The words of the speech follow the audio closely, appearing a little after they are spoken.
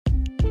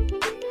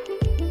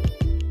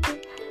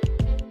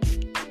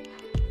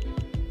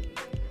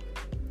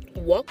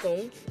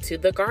Welcome to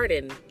the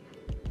garden.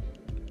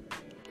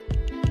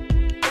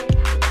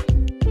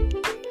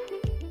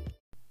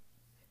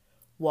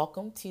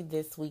 Welcome to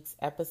this week's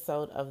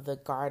episode of The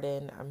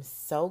Garden. I'm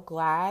so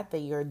glad that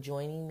you're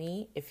joining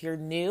me. If you're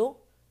new,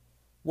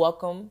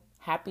 welcome.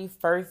 Happy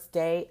first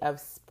day of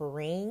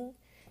spring.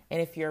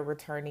 And if you're a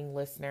returning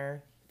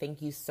listener,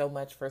 thank you so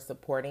much for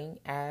supporting.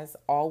 As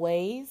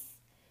always,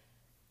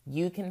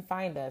 you can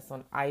find us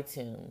on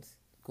iTunes,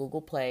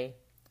 Google Play,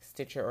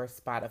 Stitcher, or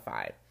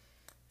Spotify.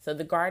 So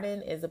the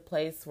garden is a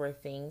place where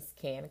things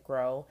can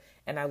grow.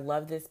 And I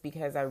love this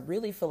because I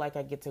really feel like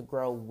I get to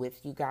grow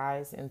with you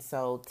guys. And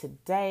so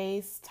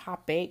today's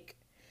topic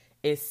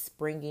is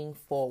springing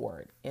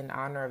forward in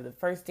honor of the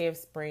first day of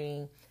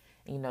spring.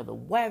 You know, the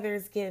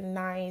weather's getting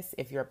nice.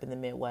 If you're up in the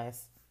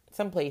Midwest,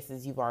 some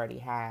places you've already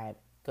had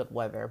good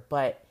weather.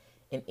 But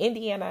in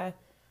Indiana,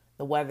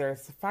 the weather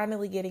is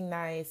finally getting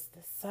nice.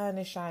 The sun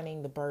is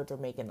shining. The birds are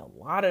making a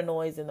lot of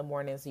noise in the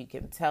morning. So you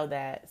can tell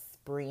that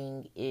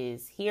spring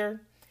is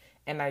here.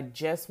 And I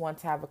just want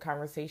to have a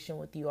conversation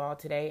with you all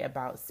today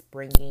about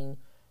springing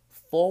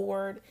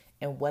forward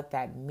and what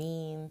that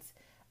means.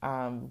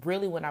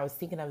 Really, when I was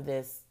thinking of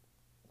this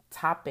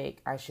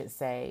topic, I should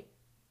say,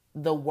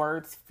 the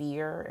words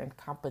fear and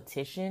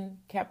competition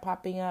kept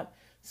popping up.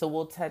 So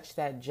we'll touch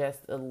that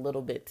just a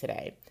little bit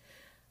today.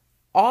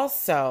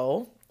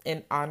 Also,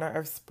 in honor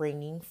of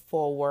springing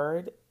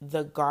forward,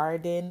 the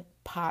Garden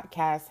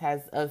podcast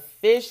has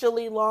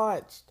officially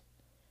launched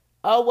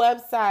a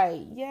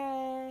website.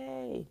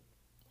 Yay!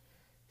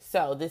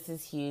 So this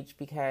is huge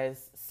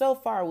because so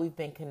far we've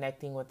been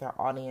connecting with our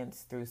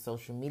audience through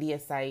social media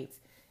sites,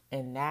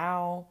 and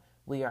now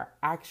we are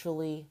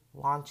actually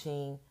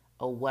launching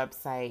a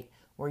website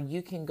where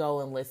you can go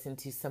and listen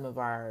to some of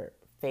our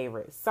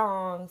favorite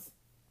songs,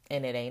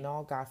 and it ain't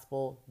all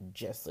gospel,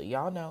 just so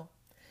y'all know.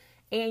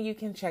 And you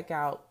can check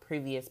out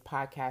previous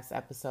podcast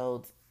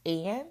episodes,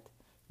 and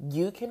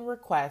you can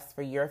request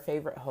for your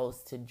favorite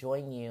host to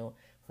join you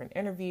for an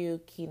interview,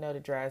 keynote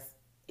address,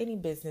 any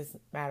business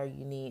matter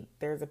you need.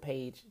 There's a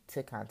page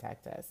to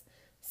contact us.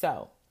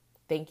 So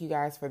thank you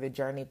guys for the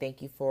journey.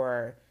 Thank you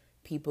for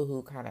people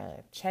who kind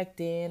of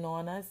checked in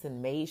on us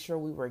and made sure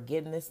we were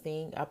getting this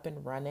thing up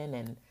and running.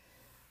 And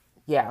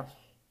yeah,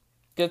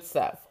 good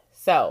stuff.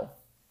 So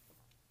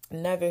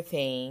another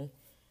thing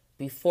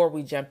before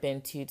we jump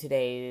into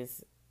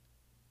today's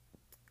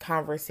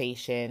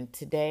conversation,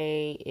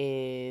 today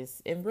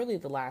is, and really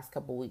the last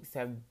couple weeks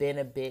have been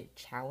a bit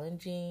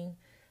challenging.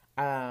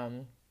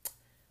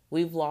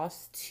 We've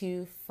lost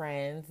two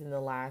friends in the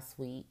last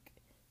week,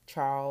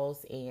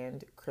 Charles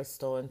and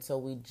Crystal. And so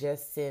we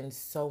just send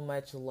so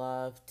much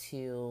love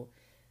to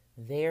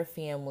their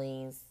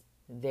families,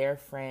 their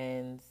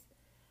friends.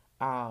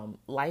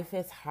 Life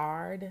is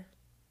hard.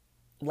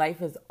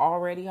 Life is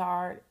already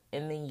hard.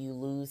 And then you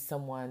lose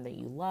someone that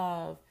you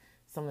love,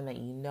 someone that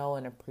you know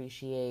and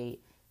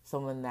appreciate,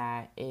 someone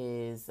that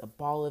is a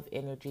ball of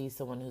energy,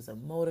 someone who's a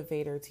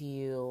motivator to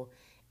you.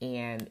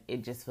 And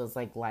it just feels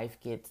like life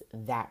gets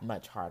that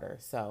much harder.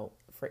 So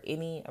for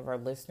any of our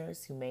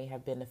listeners who may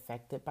have been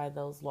affected by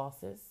those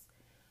losses,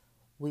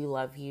 we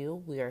love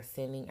you. We are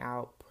sending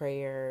out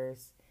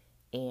prayers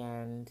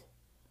and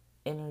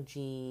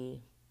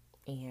energy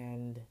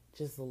and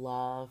just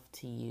love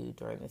to you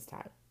during this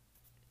time.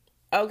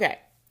 Okay,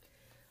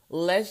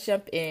 let's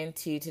jump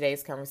into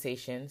today's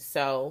conversation.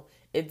 So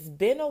it's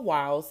been a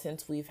while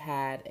since we've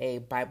had a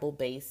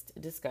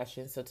Bible-based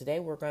discussion. So today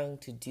we're going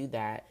to do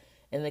that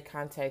in the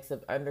context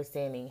of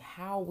understanding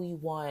how we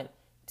want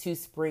to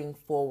spring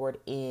forward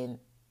in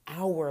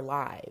our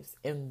lives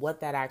and what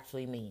that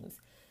actually means.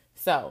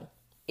 So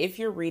if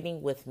you're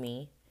reading with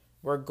me,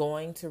 we're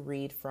going to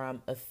read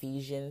from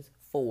Ephesians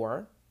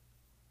 4.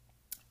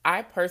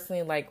 I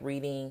personally like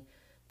reading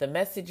the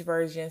Message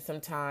version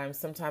sometimes.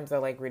 Sometimes I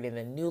like reading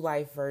the New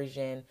Life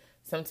version.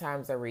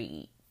 Sometimes I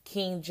read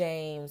King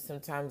James.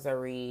 Sometimes I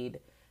read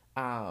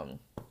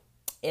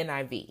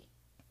NIV.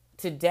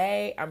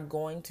 Today, I'm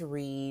going to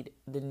read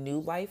the New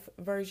Life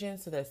version,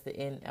 so that's the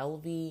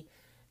NLV,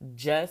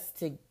 just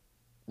to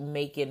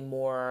make it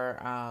more,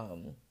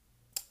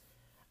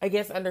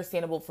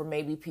 understandable for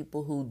maybe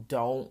people who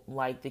don't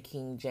like the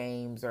King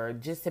James, or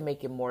just to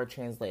make it more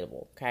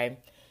translatable, okay?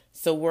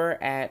 So we're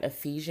at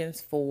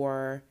Ephesians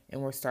 4,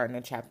 and we're starting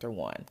at chapter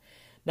 1.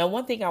 Now,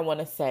 one thing I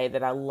want to say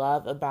that I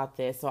love about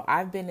this, so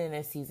I've been in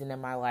a season in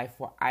my life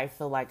where I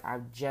feel like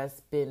I've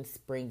just been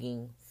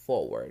springing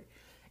forward.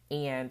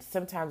 And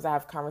sometimes I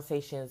have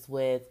conversations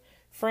with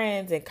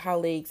friends and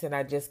colleagues, and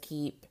I just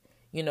keep,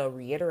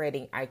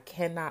 reiterating, I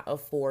cannot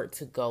afford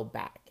to go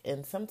back.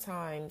 And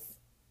sometimes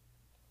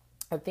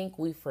I think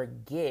we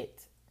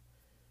forget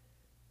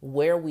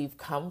where we've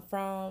come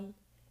from.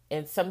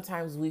 And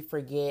sometimes we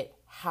forget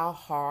how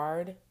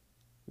hard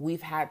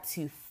we've had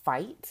to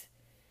fight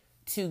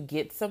to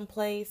get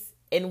someplace,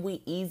 and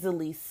we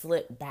easily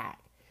slip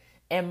back.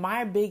 And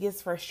my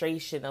biggest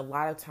frustration a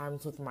lot of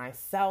times with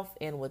myself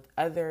and with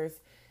others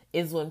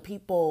is when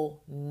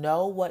people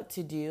know what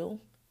to do,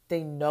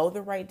 they know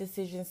the right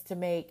decisions to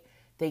make,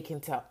 they can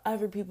tell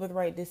other people the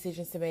right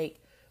decisions to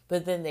make,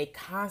 but then they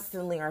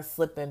constantly are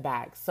slipping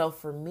back. So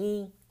for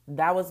me,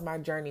 that was my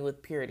journey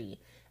with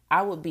purity.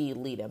 I would be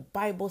leading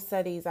Bible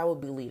studies. I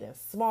would be leading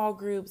small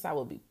groups. I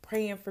would be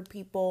praying for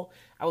people.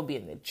 I would be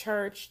in the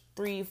church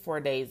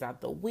 3-4 days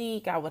out the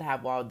week. I would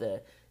have all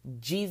the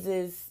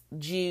Jesus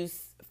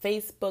juice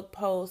Facebook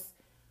posts,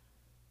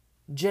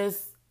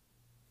 just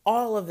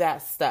all of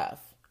that stuff.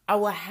 I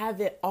would have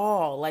it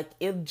all. Like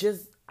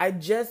I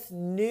just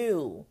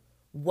knew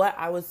what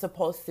I was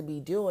supposed to be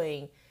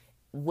doing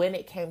when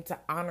it came to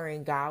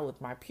honoring God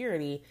with my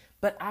purity,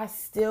 but I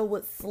still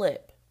would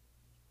slip.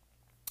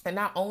 And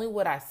not only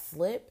would I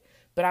slip,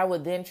 but I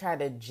would then try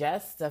to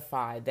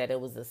justify that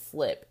it was a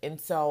slip. And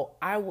so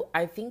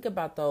I think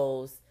about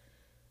those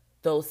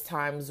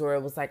times where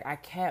it was like I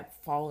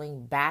kept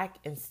falling back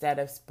instead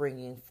of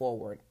springing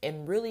forward.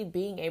 And really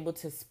being able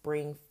to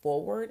spring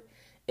forward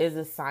is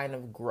a sign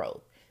of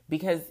growth.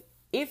 Because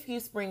if you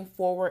spring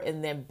forward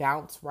and then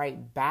bounce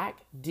right back,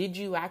 did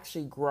you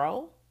actually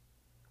grow?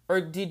 Or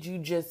did you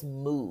just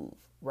move,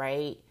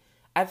 right?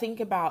 I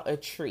think about a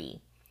tree.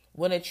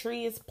 When a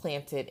tree is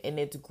planted and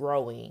it's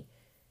growing,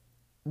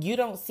 you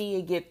don't see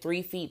it get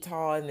 3 feet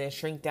tall and then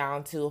shrink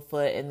down to a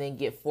foot and then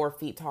get 4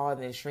 feet tall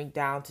and then shrink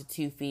down to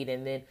 2 feet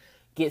and then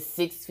get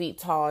 6 feet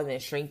tall and then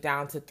shrink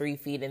down to 3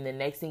 feet. And the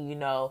next thing you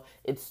know,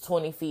 it's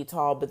 20 feet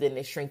tall, but then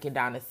it's shrinking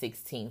down to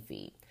 16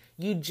 feet.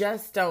 You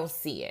just don't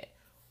see it.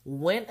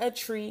 When a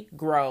tree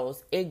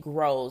grows, it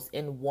grows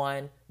in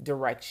one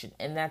direction,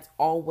 and that's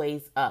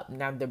always up.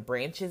 Now, the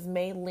branches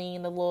may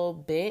lean a little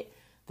bit,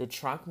 the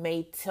trunk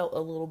may tilt a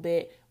little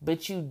bit,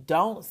 but you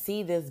don't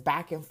see this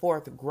back and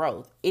forth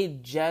growth.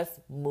 It just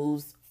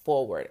moves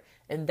forward.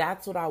 And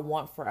that's what I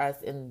want for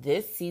us in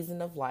this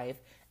season of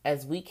life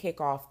as we kick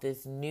off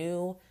this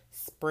new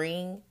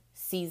spring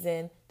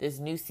season, this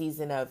new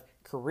season of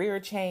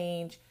career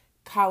change,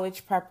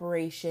 college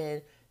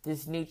preparation,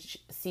 this new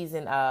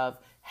season of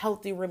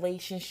healthy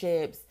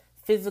relationships,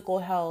 physical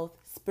health,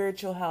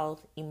 spiritual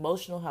health,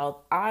 emotional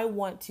health. I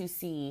want to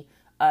see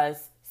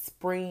us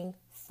spring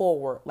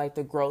forward like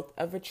the growth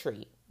of a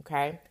tree.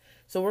 Okay.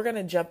 So we're going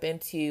to jump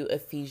into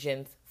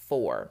Ephesians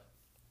 4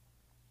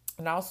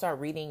 and I'll start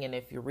reading. And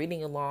if you're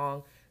reading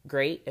along,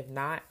 great. If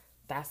not,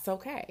 that's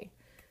okay.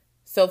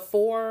 So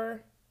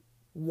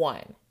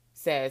 4:1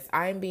 says,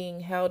 I am being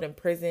held in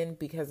prison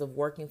because of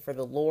working for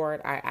the Lord.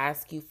 I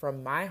ask you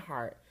from my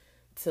heart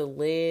to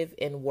live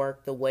and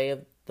work the way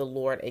of the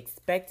Lord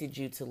expected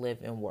you to live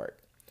and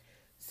work.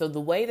 So the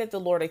way that the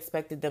Lord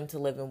expected them to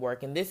live and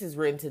work, and this is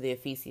written to the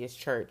Ephesians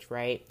church,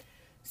 right?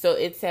 So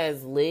it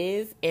says,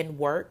 live and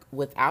work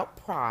without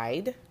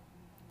pride,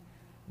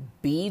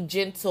 be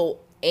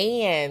gentle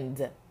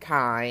and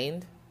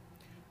kind,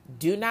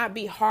 do not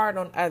be hard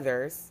on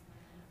others,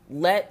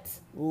 let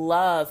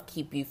love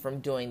keep you from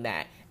doing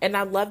that. And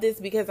I love this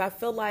because I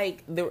feel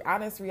like the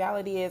honest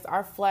reality is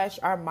our flesh,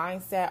 our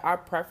mindset, our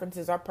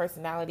preferences, our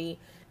personality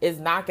is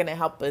not going to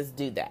help us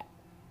do that.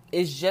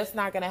 It's just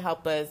not going to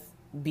help us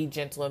be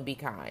gentle and be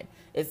kind.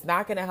 It's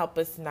not going to help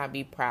us to not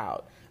be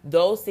proud.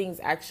 Those things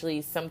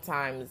actually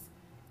sometimes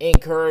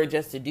encourage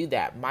us to do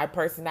that. My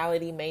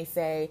personality may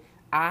say,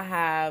 I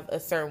have a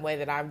certain way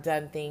that I've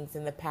done things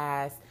in the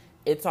past.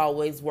 It's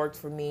always worked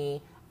for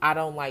me. I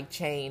don't like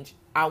change.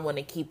 I want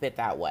to keep it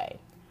that way.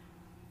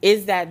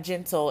 Is that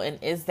gentle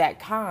and is that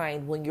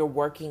kind when you're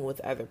working with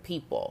other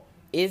people?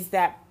 Is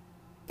that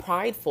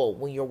prideful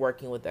when you're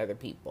working with other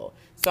people?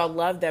 So I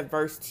love that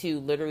verse 2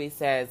 literally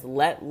says,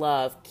 let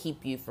love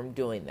keep you from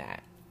doing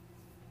that.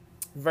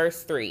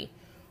 Verse 3,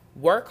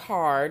 work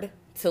hard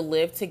to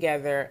live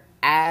together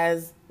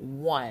as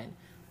one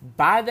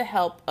by the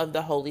help of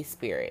the Holy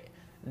Spirit.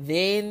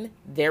 Then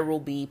there will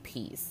be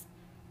peace.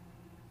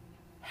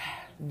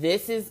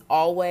 This is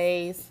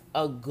always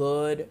a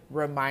good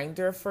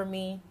reminder for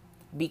me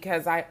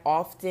because I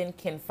often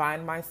can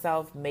find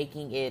myself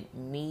making it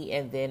me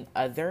and then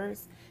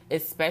others,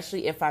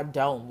 especially if I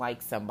don't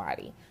like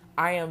somebody.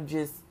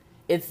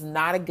 It's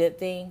not a good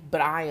thing,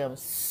 but I am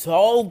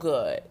so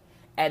good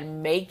at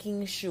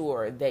making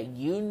sure that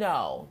you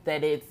know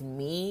that it's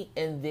me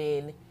and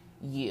then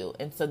you.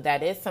 And so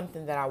that is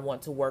something that I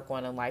want to work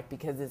on in life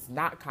because it's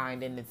not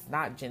kind and it's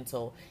not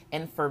gentle.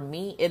 And for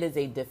me, it is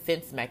a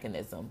defense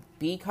mechanism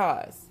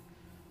because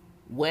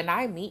when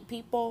I meet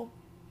people,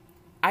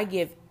 I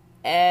give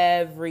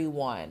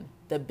everyone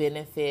the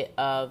benefit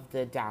of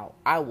the doubt.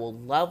 I will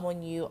love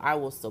on you. I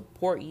will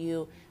support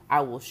you.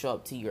 I will show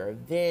up to your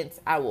events.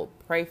 I will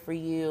pray for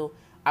you.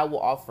 I will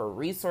offer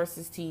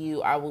resources to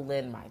you. I will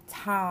lend my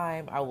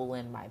time. I will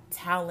lend my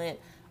talent.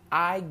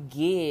 I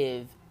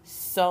give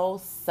so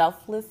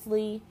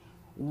selflessly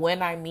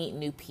when I meet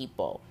new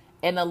people.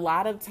 And a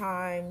lot of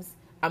times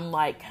I'm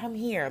like, come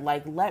here,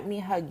 like, let me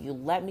hug you.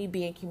 Let me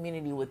be in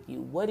community with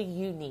you. What do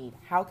you need?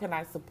 How can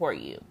I support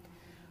you?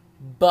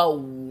 But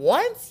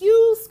once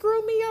you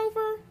screw me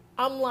over,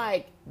 I'm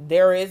like,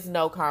 there is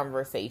no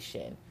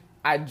conversation.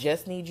 I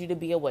just need you to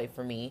be away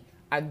from me.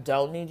 I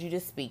don't need you to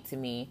speak to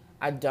me.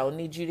 I don't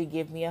need you to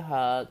give me a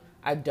hug.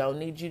 I don't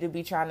need you to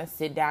be trying to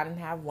sit down and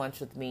have lunch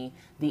with me.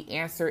 The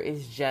answer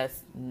is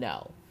just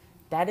no.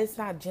 That is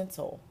not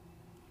gentle.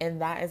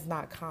 And that is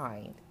not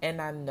kind.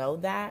 And I know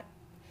that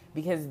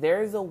because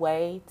there's a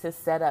way to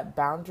set up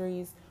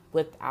boundaries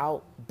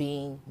without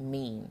being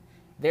mean.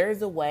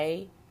 There's a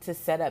way to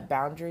set up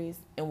boundaries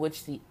in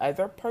which the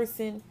other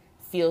person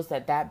feels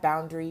that that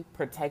boundary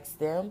protects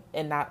them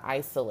and not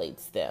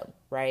isolates them,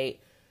 right?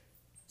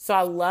 So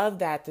I love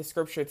that the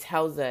scripture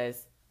tells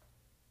us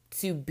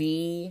to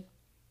be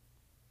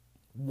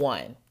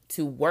one,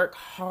 to work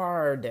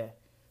hard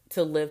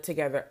to live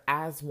together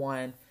as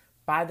one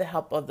by the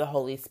help of the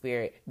Holy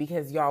Spirit,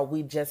 because y'all,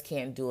 we just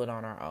can't do it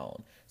on our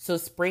own. So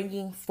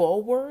springing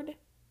forward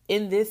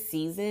in this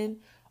season,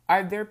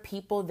 are there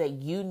people that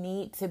you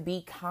need to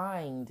be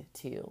kind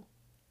to?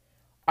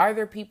 Are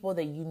there people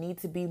that you need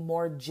to be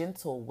more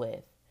gentle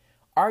with?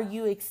 Are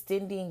you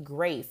extending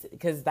grace?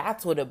 Because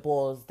that's what it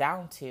boils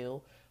down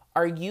to.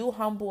 Are you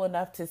humble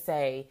enough to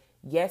say,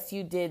 yes,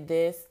 you did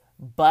this,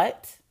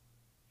 but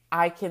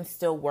I can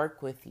still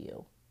work with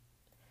you.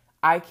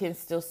 I can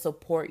still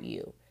support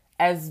you,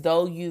 as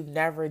though you've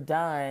never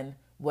done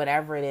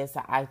whatever it is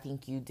that I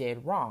think you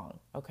did wrong.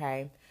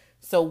 Okay.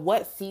 So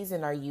what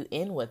season are you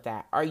in with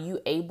that? Are you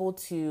able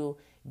to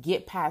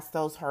get past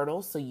those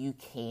hurdles so you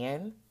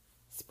can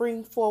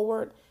spring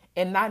forward,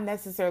 and not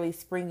necessarily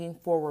springing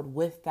forward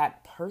with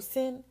that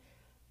person,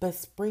 but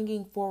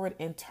springing forward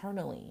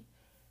internally?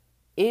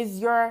 Is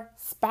your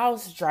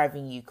spouse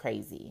driving you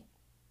crazy?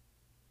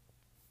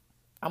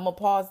 I'm going to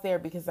pause there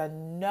because I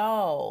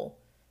know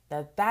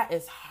that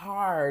is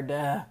hard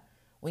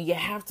when you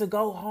have to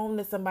go home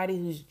to somebody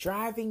who's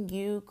driving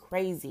you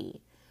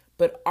crazy.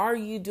 But are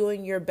you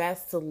doing your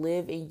best to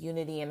live in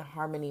unity and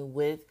harmony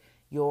with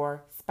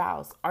your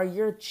spouse? Are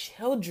your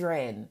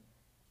children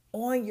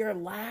on your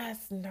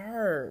last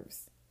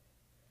nerves?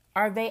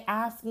 Are they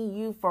asking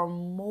you for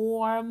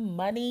more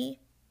money?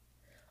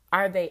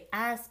 Are they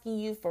asking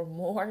you for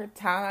more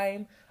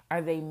time?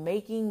 Are they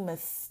making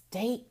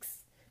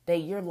mistakes that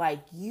you're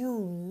like, you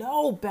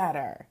know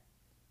better?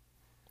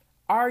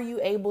 Are you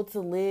able to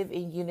live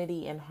in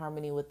unity and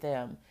harmony with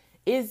them?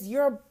 Is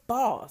your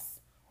boss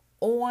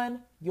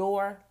on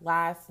your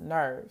last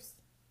nerves?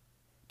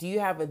 Do you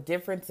have a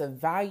difference of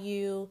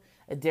value,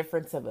 a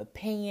difference of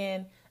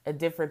opinion, a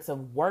difference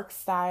of work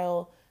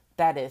style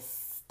that is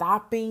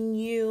stopping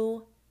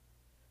you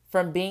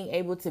from being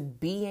able to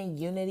be in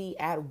unity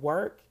at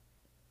work?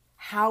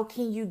 How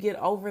can you get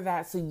over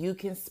that so you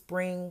can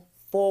spring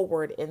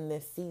forward in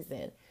this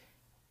season?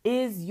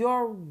 Is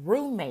your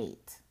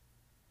roommate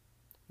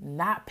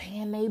not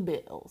paying their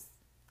bills,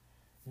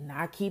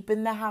 not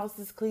keeping the house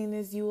as clean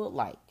as you would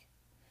like,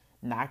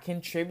 not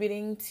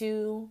contributing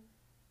to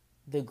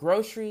the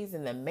groceries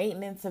and the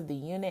maintenance of the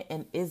unit?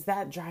 And is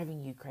that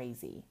driving you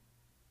crazy?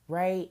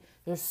 Right?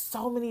 There's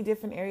so many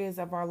different areas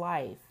of our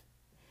life.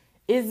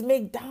 Is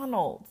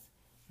McDonald's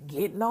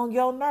getting on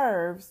your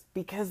nerves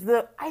because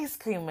the ice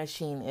cream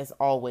machine is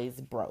always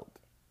broke?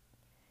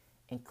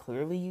 And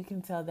clearly you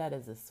can tell that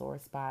is a sore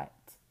spot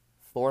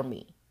for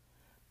me.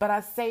 But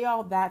I say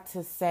all that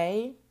to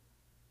say,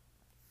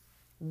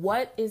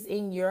 what is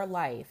in your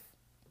life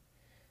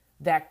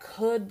that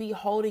could be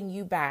holding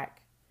you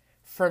back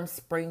from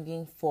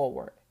springing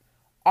forward?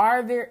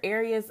 Are there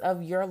areas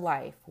of your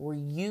life where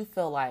you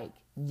feel like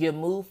you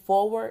move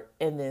forward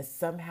and then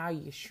somehow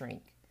you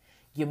shrink?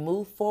 You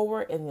move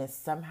forward and then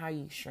somehow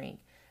you shrink.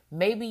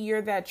 Maybe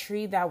you're that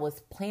tree that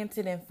was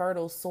planted in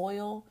fertile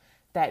soil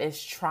that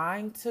is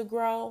trying to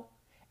grow,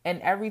 and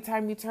every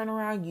time you turn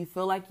around, you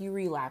feel like you're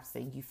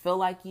relapsing. You feel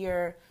like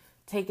you're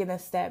taking a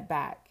step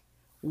back.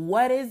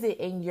 What is it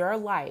in your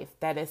life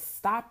that is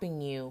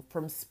stopping you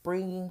from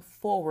springing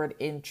forward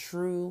in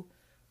true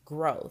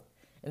growth?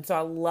 And so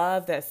I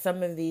love that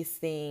some of these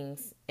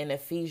things in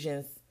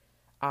Ephesians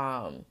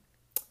are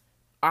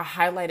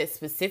highlighted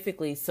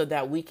specifically so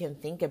that we can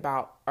think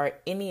about, are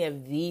any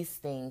of these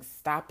things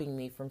stopping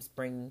me from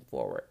springing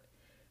forward?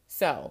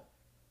 So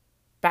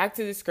back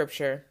to the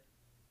scripture.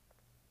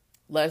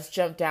 Let's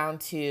jump down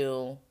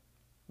to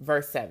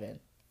verse 7.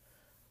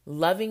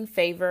 Loving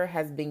favor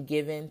has been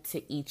given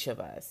to each of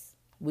us.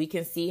 We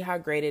can see how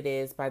great it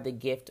is by the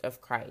gift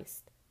of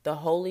Christ. The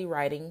holy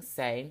writings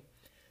say,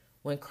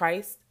 when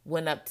Christ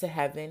went up to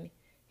heaven,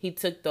 he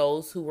took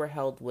those who were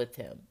held with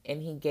him,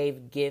 and he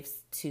gave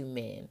gifts to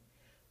men.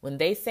 When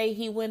they say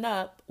he went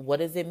up, what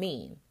does it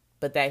mean?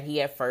 But that he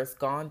had first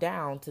gone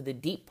down to the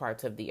deep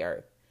parts of the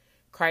earth.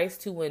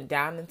 Christ, who went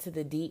down into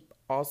the deep,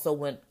 also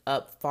went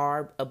up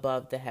far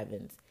above the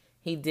heavens.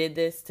 He did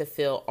this to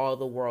fill all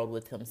the world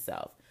with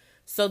himself.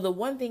 So the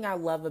one thing I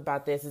love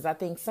about this is I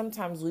think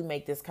sometimes we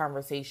make this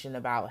conversation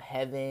about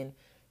heaven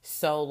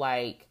so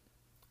like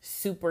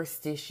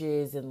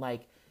superstitious and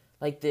like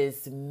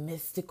this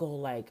mystical,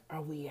 like,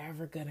 are we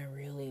ever gonna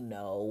really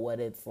know what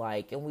it's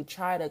like? And we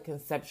try to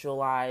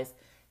conceptualize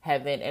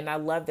heaven. And I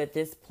love that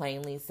this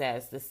plainly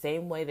says the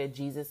same way that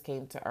Jesus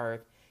came to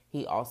earth,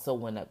 he also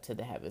went up to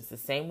the heavens. The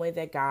same way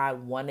that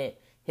God wanted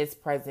his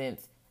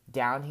presence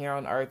down here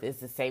on earth is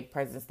the same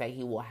presence that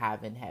he will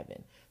have in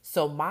heaven.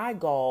 So my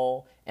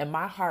goal and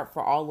my heart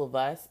for all of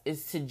us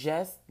is to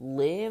just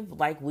live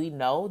like we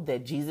know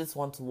that Jesus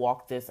wants to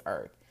walk this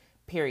earth.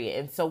 period.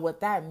 And so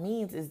what that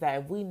means is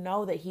that if we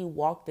know that he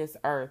walked this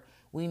earth,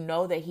 we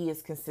know that he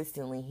is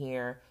consistently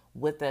here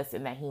with us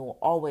and that he will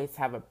always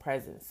have a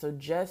presence. So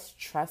just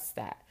trust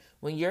that.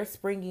 When you're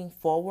springing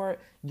forward,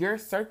 your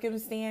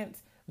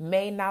circumstance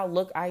may not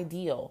look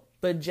ideal,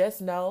 but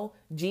just know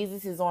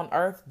Jesus is on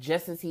earth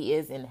just as he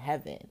is in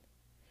heaven.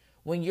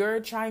 When you're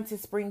trying to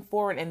spring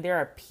forward and there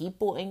are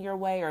people in your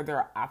way or there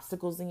are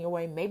obstacles in your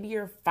way, maybe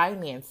your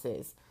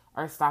finances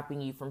are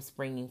stopping you from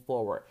springing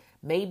forward.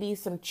 Maybe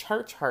some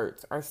church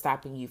hurts are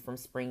stopping you from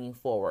springing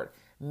forward.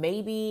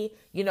 Maybe,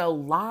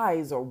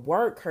 lies or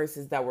word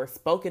curses that were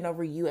spoken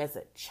over you as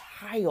a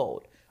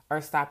child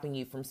are stopping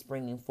you from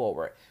springing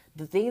forward.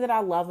 The thing that I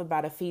love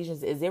about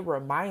Ephesians is it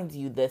reminds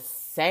you the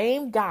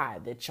same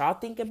God that y'all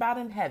think about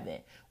in heaven,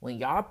 when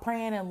y'all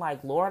praying and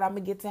like, Lord, I'm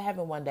going to get to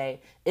heaven one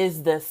day,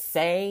 is the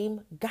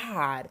same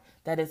God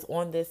that is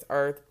on this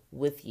earth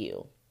with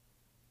you.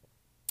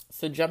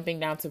 So jumping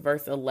down to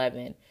verse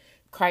 11,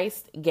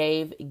 Christ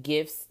gave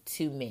gifts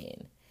to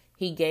men.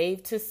 He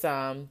gave to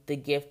some the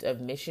gift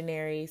of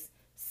missionaries,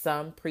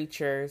 some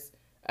preachers,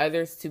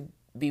 others to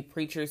be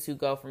preachers who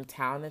go from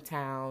town to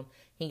town.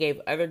 He gave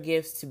other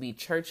gifts to be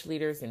church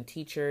leaders and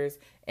teachers.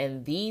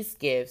 And these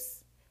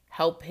gifts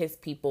help his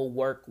people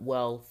work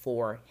well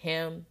for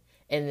him.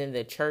 And then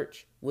the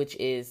church, which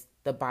is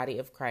the body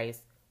of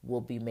Christ,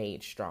 will be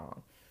made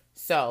strong.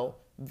 So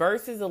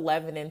verses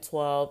 11 and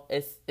 12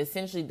 is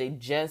essentially they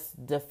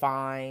just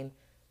define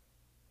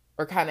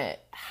or kind of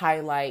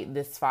highlight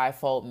this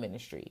fivefold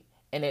ministry.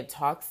 And it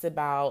talks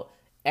about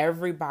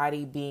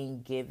everybody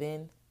being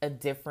given a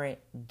different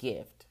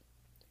gift.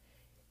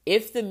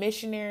 If the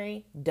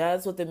missionary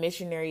does what the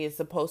missionary is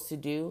supposed to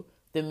do,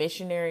 the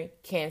missionary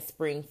can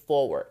spring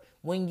forward.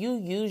 When you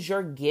use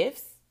your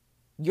gifts,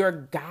 your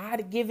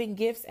God-given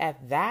gifts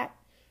at that,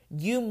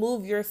 you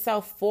move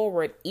yourself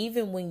forward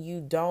even when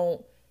you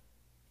don't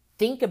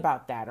think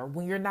about that or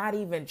when you're not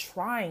even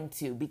trying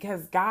to,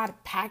 because God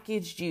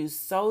packaged you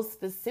so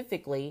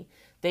specifically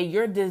that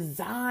you're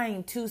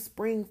designed to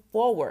spring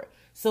forward.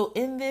 So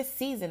in this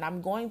season,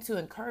 I'm going to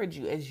encourage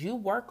you as you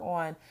work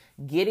on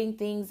getting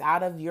things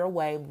out of your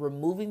way,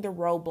 removing the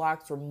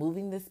roadblocks,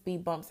 removing the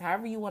speed bumps,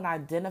 however you want to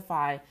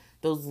identify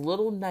those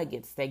little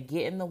nuggets that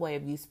get in the way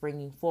of you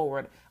springing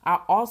forward.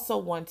 I also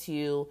want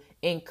to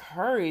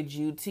encourage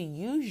you to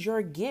use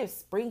your gifts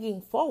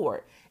springing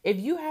forward. If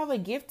you have a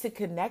gift to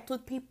connect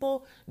with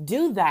people,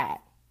 do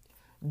that.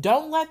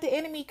 Don't let the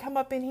enemy come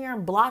up in here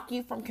and block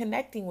you from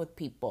connecting with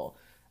people.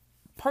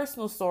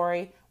 Personal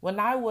story, when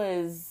I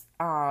was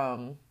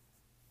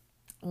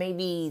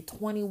maybe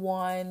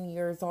 21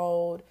 years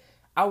old,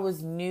 I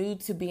was new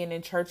to being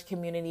in church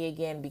community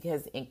again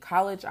because in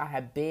college I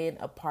had been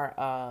a part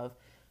of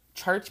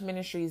church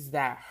ministries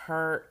that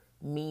hurt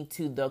me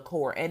to the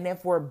core. And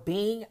if we're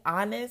being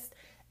honest,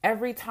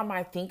 every time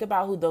I think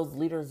about who those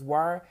leaders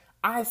were,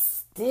 I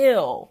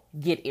still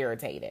get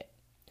irritated.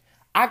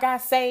 I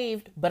got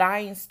saved, but I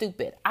ain't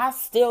stupid. I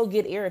still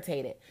get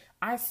irritated.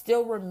 I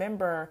still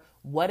remember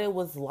what it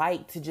was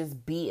like to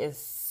just be in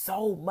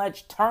so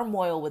much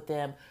turmoil with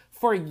them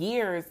for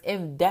years,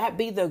 and that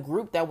be the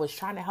group that was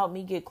trying to help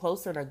me get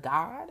closer to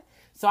God.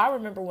 So I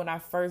remember when I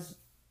first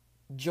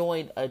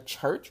joined a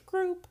church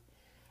group,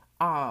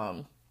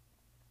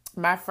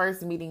 my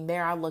first meeting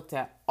there, I looked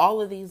at all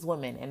of these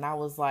women and I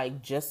was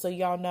like, just so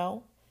y'all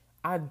know,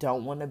 I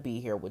don't want to be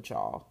here with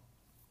y'all.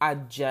 I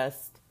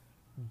just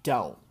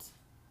don't.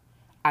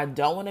 I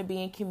don't want to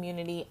be in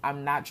community.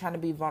 I'm not trying to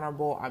be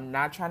vulnerable. I'm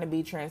not trying to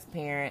be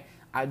transparent.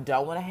 I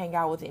don't want to hang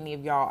out with any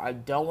of y'all. I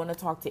don't want to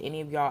talk to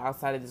any of y'all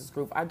outside of this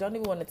group. I don't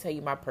even want to tell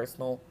you my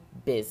personal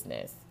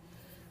business.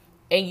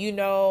 And you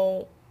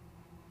know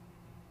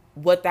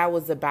what that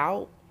was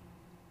about?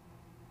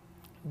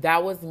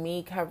 That was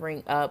me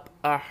covering up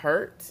a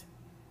hurt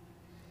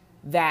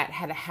that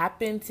had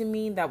happened to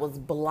me that was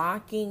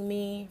blocking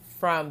me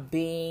from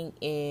being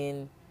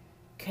in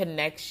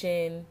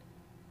connection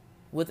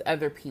with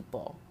other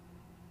people.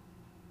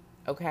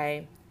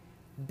 Okay?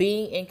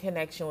 Being in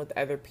connection with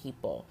other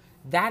people.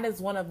 That is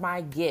one of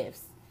my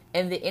gifts.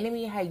 And the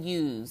enemy had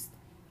used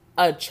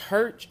a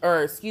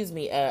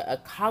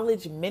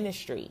college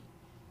ministry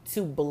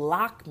to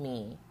block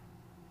me,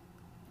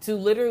 to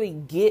literally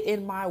get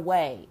in my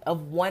way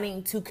of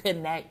wanting to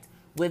connect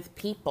with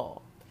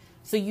people.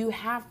 So you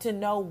have to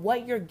know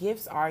what your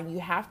gifts are. You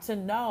have to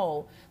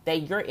know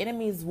that your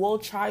enemies will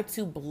try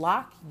to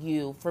block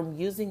you from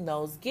using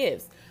those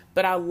gifts.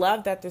 But I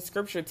love that the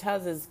scripture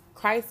tells us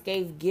Christ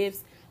gave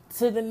gifts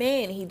to the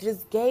man. He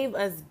just gave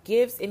us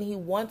gifts, and he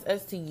wants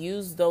us to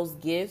use those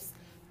gifts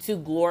to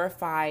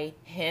glorify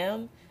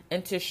him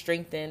and to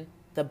strengthen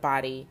the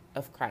body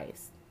of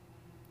Christ.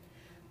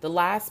 The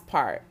last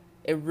part,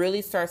 it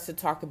really starts to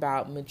talk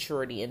about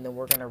maturity, and then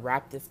we're going to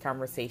wrap this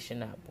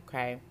conversation up,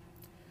 okay?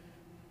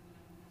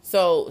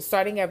 So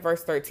starting at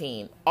verse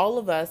 13, all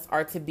of us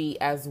are to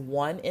be as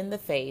one in the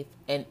faith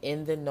and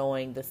in the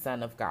knowing the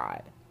Son of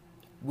God.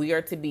 We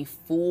are to be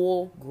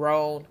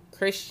full-grown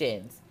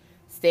Christians,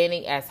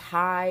 standing as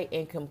high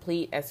and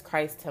complete as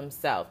Christ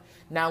himself.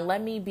 Now,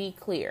 let me be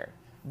clear.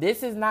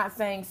 This is not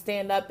saying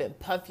stand up and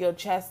puff your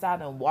chest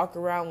out and walk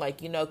around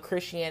like,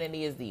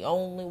 Christianity is the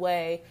only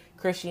way.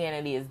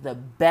 Christianity is the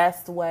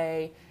best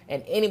way.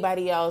 And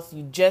anybody else,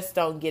 you just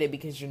don't get it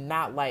because you're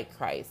not like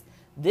Christ.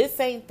 This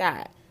ain't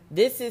that.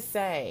 This is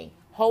saying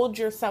hold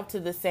yourself to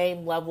the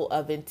same level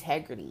of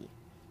integrity,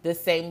 the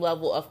same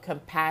level of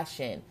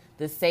compassion,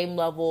 the same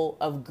level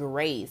of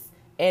grace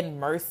and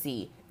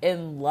mercy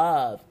and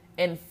love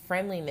and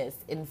friendliness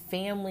and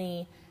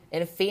family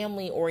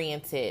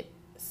oriented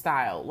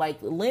style. Like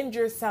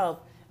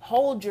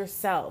hold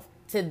yourself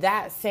to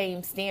that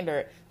same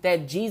standard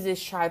that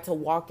Jesus tried to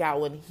walk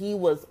out when he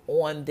was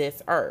on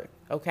this earth.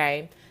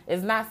 Okay.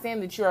 It's not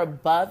saying that you're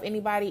above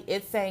anybody.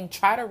 It's saying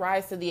try to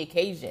rise to the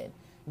occasion.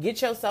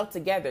 Get yourself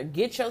together.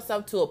 Get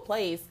yourself to a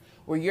place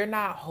where you're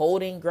not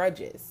holding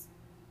grudges,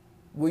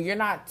 where you're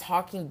not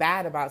talking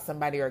bad about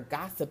somebody or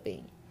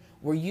gossiping,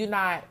 where you're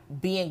not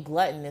being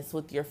gluttonous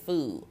with your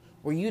food,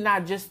 where you're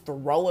not just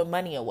throwing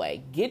money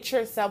away. Get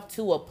yourself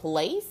to a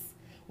place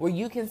where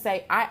you can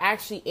say, I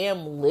actually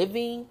am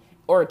living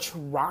or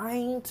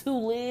trying to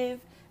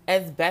live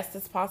as best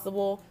as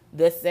possible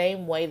the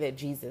same way that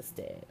Jesus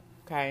did.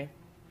 Okay.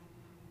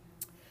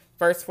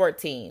 Verse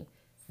 14,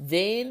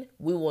 then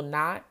we will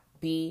not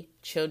be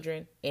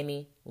children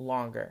any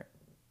longer.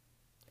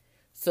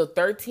 So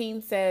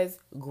 13 says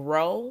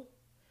grow.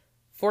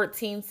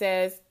 14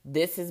 says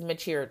this is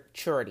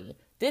maturity.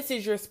 This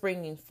is your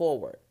springing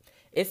forward.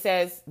 It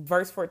says,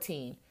 verse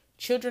 14,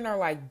 children are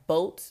like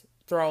boats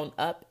thrown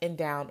up and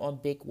down on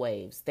big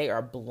waves. They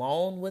are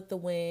blown with the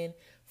wind.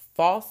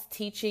 False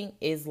teaching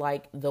is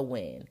like the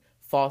wind.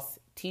 False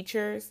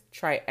teachers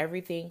try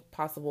everything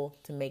possible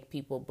to make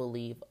people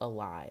believe a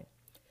lie.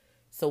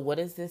 So what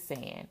is this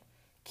saying?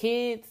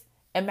 Kids,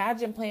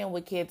 imagine playing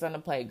with kids on the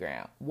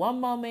playground. One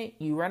moment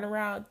you run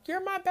around,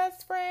 you're my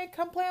best friend,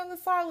 come play on the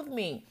slide with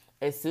me.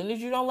 As soon as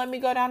you don't let me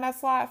go down that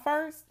slide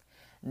first,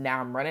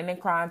 now I'm running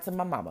and crying to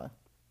my mama.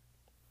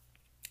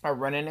 Or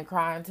running and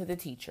crying to the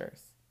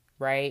teachers,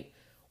 right?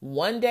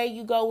 One day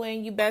you go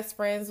in, you best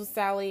friends with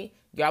Sally,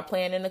 y'all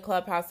playing in the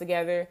clubhouse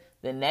together.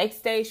 The next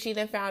day she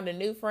done found a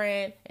new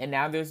friend, and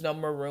now there's no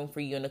more room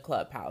for you in the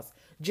clubhouse.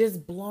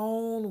 Just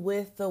blown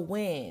with the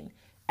wind.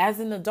 As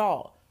an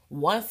adult,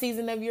 one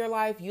season of your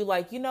life, you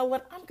like, you know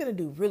what? I'm going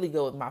to do really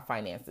good with my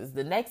finances.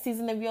 The next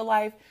season of your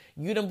life,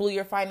 you done blew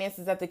your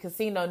finances at the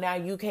casino. Now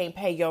you can't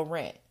pay your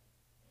rent.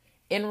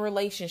 In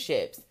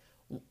relationships,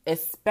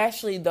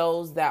 especially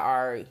those that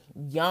are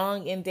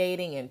young in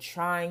dating and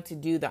trying to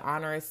do the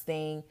honorous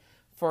thing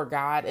for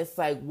God. It's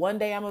like one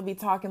day I'm going to be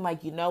talking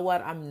like, you know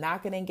what? I'm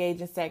not going to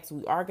engage in sex.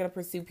 We are going to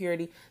pursue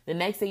purity. The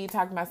next day you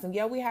talking about some,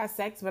 yeah, we had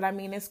sex, but I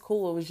mean, it's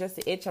cool. It was just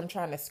an itch I'm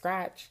trying to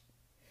scratch.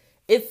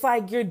 It's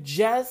like you're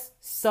just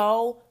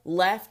so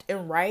left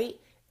and right.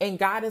 And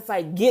God is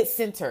like, get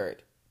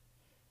centered.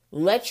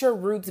 Let your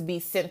roots be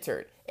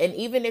centered. And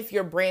even if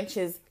your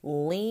branches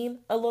lean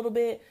a little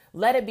bit,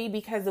 let it be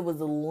because it was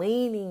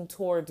leaning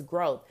towards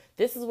growth.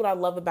 This is what I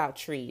love about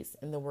trees.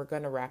 And then we're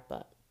going to wrap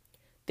up.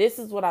 This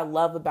is what I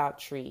love about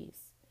trees.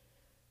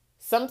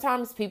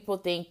 Sometimes people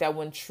think that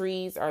when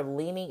trees are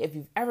leaning, if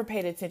you've ever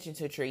paid attention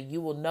to a tree, you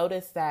will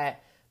notice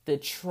that the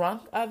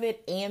trunk of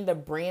it and the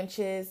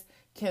branches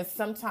can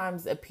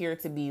sometimes appear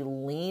to be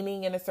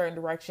leaning in a certain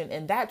direction.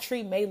 And that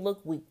tree may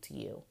look weak to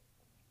you.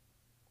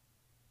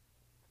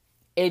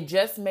 It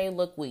just may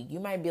look weak. You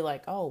might be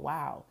like, oh,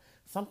 wow,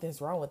 something's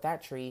wrong with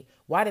that tree.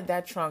 Why did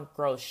that trunk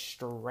grow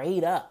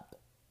straight up?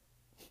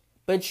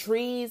 But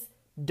trees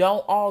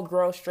don't all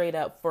grow straight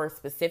up for a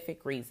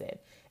specific reason.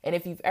 And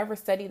if you've ever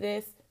studied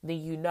this,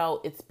 then you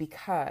know it's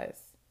because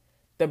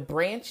the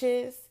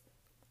branches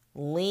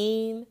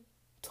lean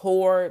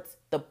towards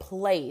the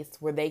place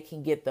where they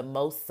can get the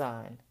most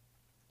sun.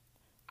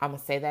 I'm going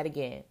to say that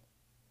again.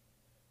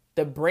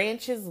 The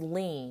branches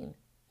lean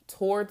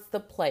towards the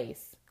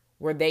place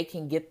where they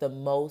can get the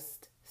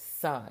most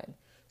sun.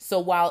 So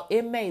while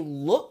it may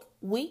look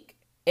weak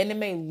and it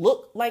may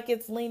look like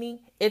it's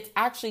leaning, it's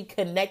actually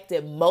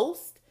connected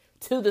most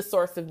to the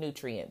source of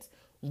nutrients.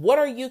 What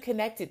are you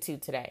connected to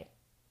today?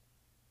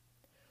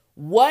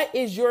 What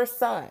is your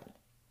sun?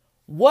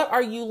 What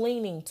are you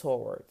leaning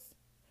towards?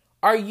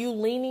 Are you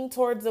leaning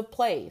towards a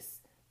place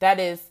that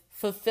is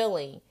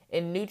fulfilling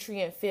and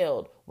nutrient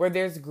filled, where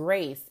there's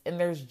grace and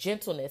there's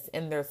gentleness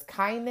and there's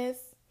kindness?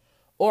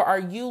 Or are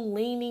you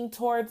leaning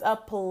towards a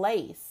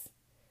place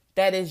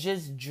that is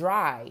just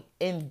dry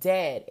and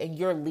dead and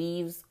your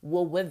leaves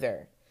will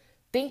wither?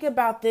 Think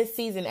about this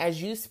season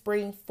as you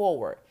spring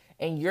forward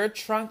and your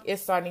trunk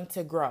is starting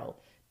to grow.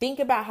 Think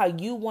about how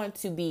you want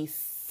to be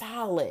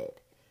solid.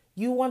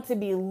 You want to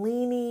be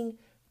leaning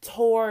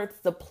towards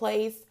the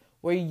place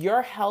where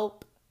your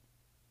help,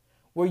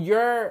 where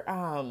your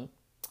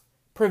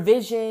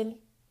provision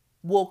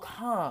will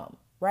come,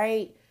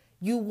 right?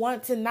 You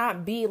want to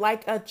not be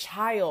like a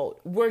child.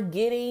 We're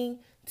getting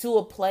to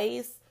a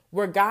place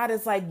where God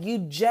is like, you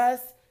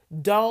just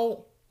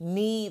don't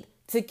need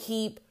to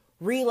keep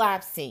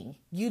relapsing.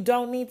 You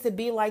don't need to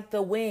be like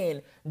the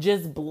wind,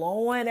 just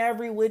blowing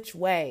every which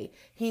way.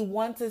 He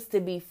wants us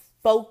to be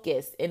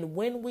focused. And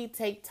when we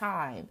take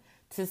time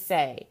to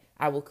say,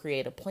 I will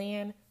create a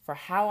plan for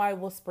how I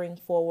will spring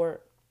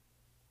forward,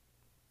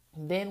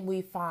 then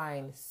we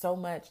find so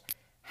much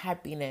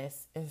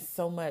happiness and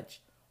so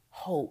much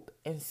hope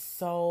and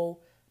so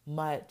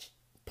much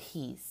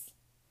peace.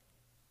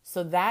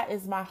 So that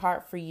is my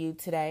heart for you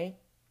today.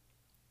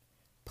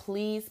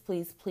 Please,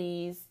 please,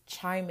 please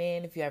chime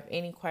in if you have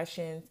any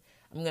questions.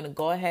 I'm going to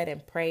go ahead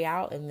and pray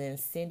out and then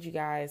send you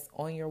guys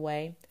on your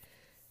way.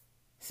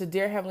 So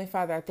dear Heavenly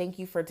Father, I thank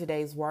you for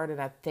today's word,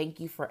 and I thank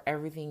you for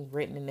everything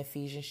written in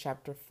Ephesians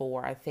chapter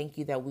 4. I thank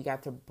you that we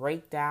got to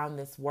break down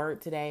this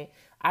word today.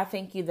 I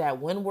thank you that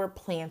when we're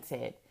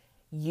planted,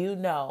 you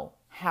know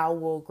how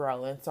we'll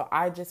grow. And so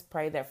I just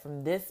pray that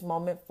from this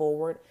moment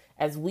forward,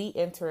 as we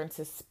enter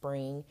into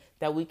spring,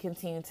 that we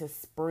continue to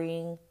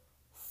spring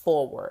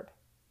forward,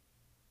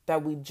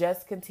 that we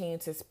just continue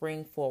to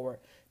spring forward,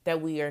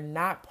 that we are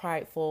not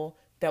prideful,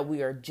 that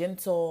we are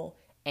gentle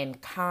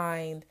and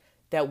kind,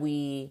 that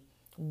we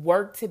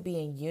work to be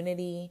in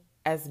unity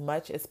as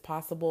much as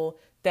possible,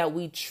 that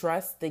we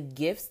trust the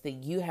gifts that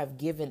you have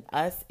given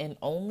us and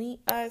only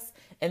us,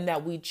 and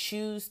that we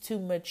choose to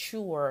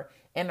mature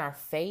in our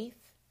faith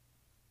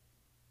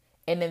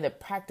and in the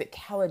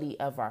practicality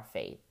of our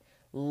faith.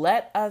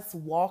 Let us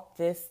walk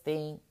this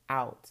thing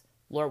out.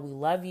 Lord, we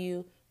love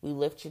you. We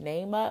lift your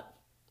name up.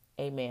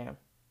 Amen.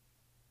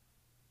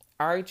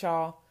 All right,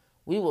 y'all.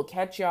 We will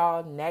catch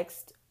y'all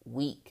next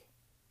week.